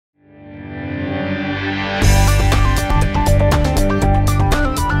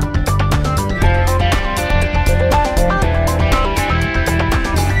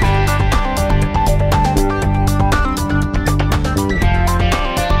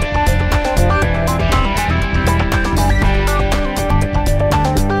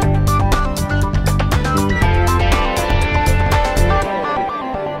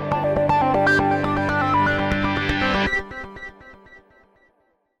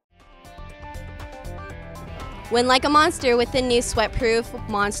Win like a monster with the new sweatproof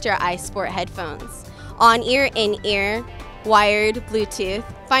Monster iSport headphones. On-ear, in-ear, wired, Bluetooth.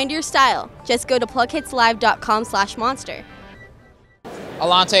 Find your style. Just go to PLuGHiTzLive.com/monster.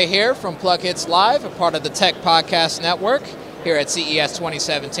 Allante here from PLuGHiTz Live, a part of the Tech Podcast Network here at CES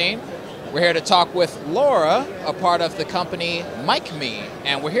 2017. We're here to talk with Laura, a part of the company Mikme,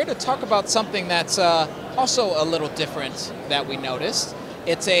 and we're here to talk about something that's also a little different that we noticed.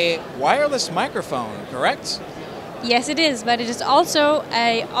 It's a wireless microphone, correct? Yes, it is, but it is also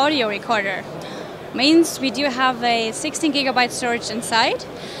an audio recorder. Means we do have a 16 gigabyte storage inside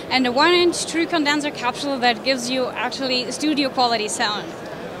and a 1-inch true condenser capsule that gives you actually studio quality sound.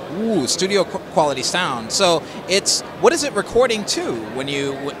 Ooh, studio quality sound. So what is it recording to when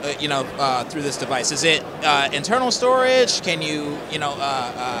you through this device? Is it internal storage? Can you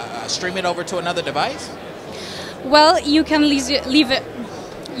stream it over to another device? Well, you can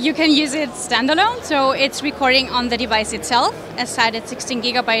you can use it standalone, so it's recording on the device itself, aside a 16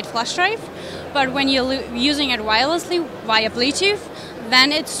 gigabyte flash drive. But when you're using it wirelessly via Bluetooth,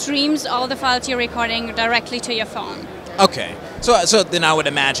 then it streams all the files you're recording directly to your phone. Okay, so then I would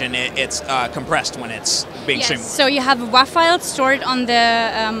imagine it's compressed when it's being streamed. So you have WAV files stored on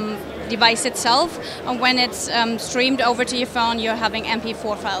the device itself, and when it's streamed over to your phone, you're having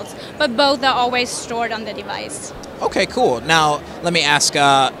MP4 files. But both are always stored on the device. Okay, cool. Now let me ask,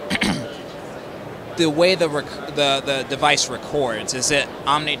 the way the device records, is it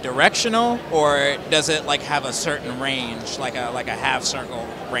omnidirectional, or does it have a certain range, like a half circle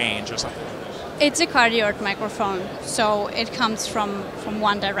range or something? It's a cardioid microphone, so it comes from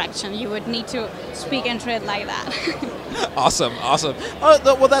one direction. You would need to speak into it like that. Awesome. Oh,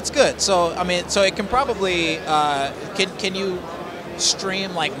 well, that's good. So so it can probably can you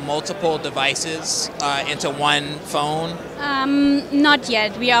stream multiple devices into one phone? Not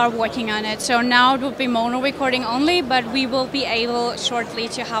yet. We are working on it. So now it will be mono recording only, but we will be able shortly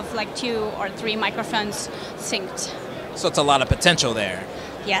to have 2 or 3 microphones synced. So it's a lot of potential there.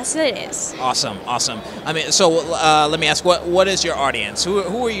 Yes, it is. Awesome. So let me ask, what is your audience?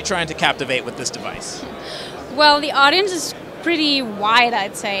 Who are you trying to captivate with this device? Well, the audience is pretty wide,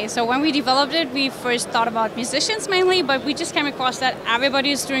 I'd say. So when we developed it, we first thought about musicians mainly, but we just came across that everybody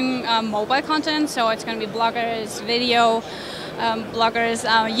is doing mobile content. So it's going to be bloggers, video bloggers,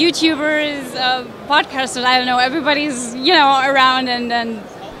 YouTubers, podcasters. I don't know. Everybody's around and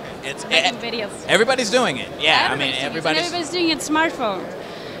it's making videos. Everybody's doing it. Yeah, everybody's doing it smartphone.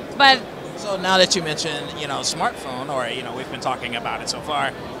 But so now that you mentioned smartphone, or we've been talking about it so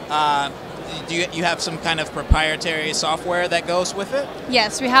far. Do you have some kind of proprietary software that goes with it?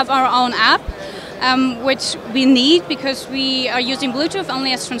 Yes, we have our own app, which we need because we are using Bluetooth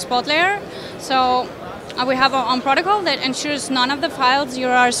only as transport layer. So we have our own protocol that ensures none of the files you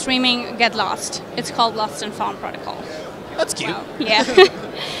are streaming get lost. It's called Lost and Found protocol. That's cute. Wow. Yeah.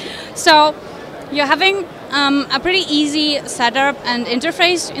 So you're having a pretty easy setup and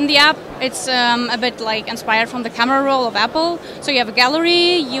interface in the app. It's a bit inspired from the camera roll of Apple. So you have a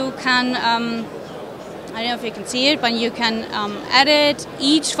gallery. You can, I don't know if you can see it, but you can edit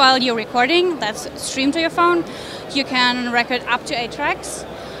each file you're recording that's streamed to your phone. You can record up to 8 tracks.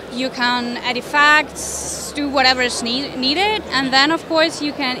 You can add effects, do whatever is needed. And then, of course,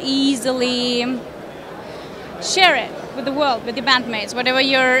 you can easily share it with the world, with your bandmates, whatever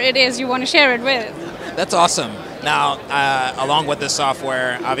it is you want to share it with. That's awesome. Now, along with this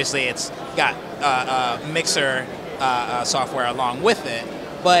software, obviously it's got mixer software along with it,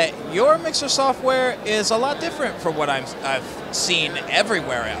 but your mixer software is a lot different from what I've seen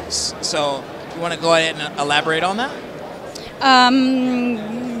everywhere else. So you want to go ahead and elaborate on that?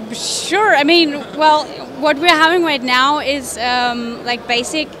 Sure. Well, what we're having right now is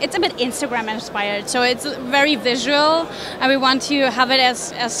basic. It's a bit Instagram inspired, so it's very visual, and we want to have it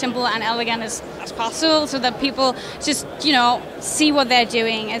as simple and elegant as possible, so that people just see what they're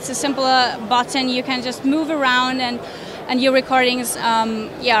doing. It's a simpler button. You can just move around, and your recordings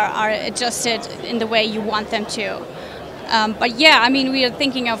are adjusted in the way you want them to. But yeah, we are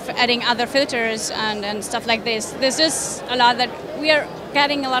thinking of adding other filters and stuff like this. There's just a lot that we are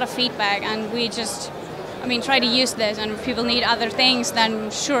getting a lot of feedback, and we just, try to use this. And if people need other things,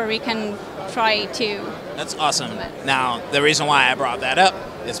 then sure, we can try to. That's awesome. Now, the reason why I brought that up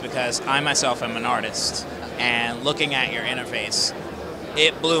is because I myself am an artist, and looking at your interface,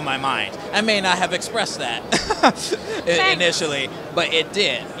 it blew my mind. I may not have expressed that initially, but it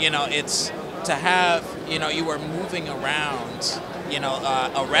did. It's to have, you were moving around,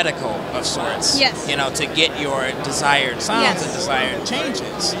 a reticle of sorts, yes. To get your desired sounds yes. and desired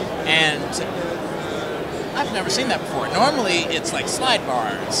changes. And I've never seen that before. Normally, it's like slide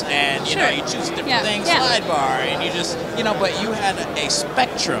bars, and you know, you choose different things, slide bar, and you just, you know, but you had a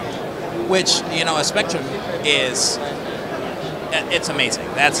spectrum, which, you know, a spectrum is, it's amazing.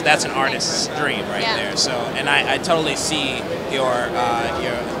 That's an artist's dream right there. So, and I totally see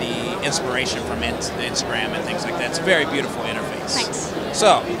the inspiration from Instagram and things like that. It's a very beautiful interface. Thanks.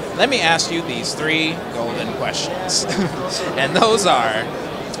 So, let me ask you these 3 golden questions, and those are: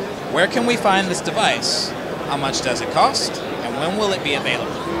 where can we find this device? How much does it cost? And when will it be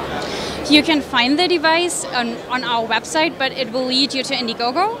available? You can find the device on our website, but it will lead you to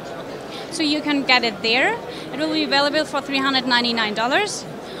Indiegogo. So you can get it there. It will be available for $399.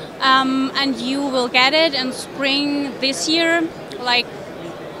 And you will get it in spring this year, like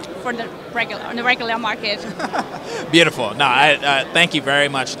on the regular market. Beautiful. No, I thank you very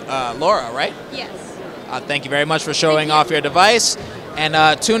much, Laura, right? Yes. Thank you very much for showing off your device. And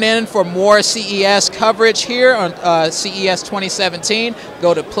tune in for more CES coverage here on CES 2017.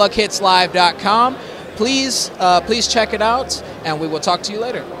 Go to PLuGHiTzLive.com. Please check it out, and we will talk to you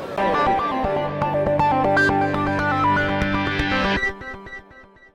later.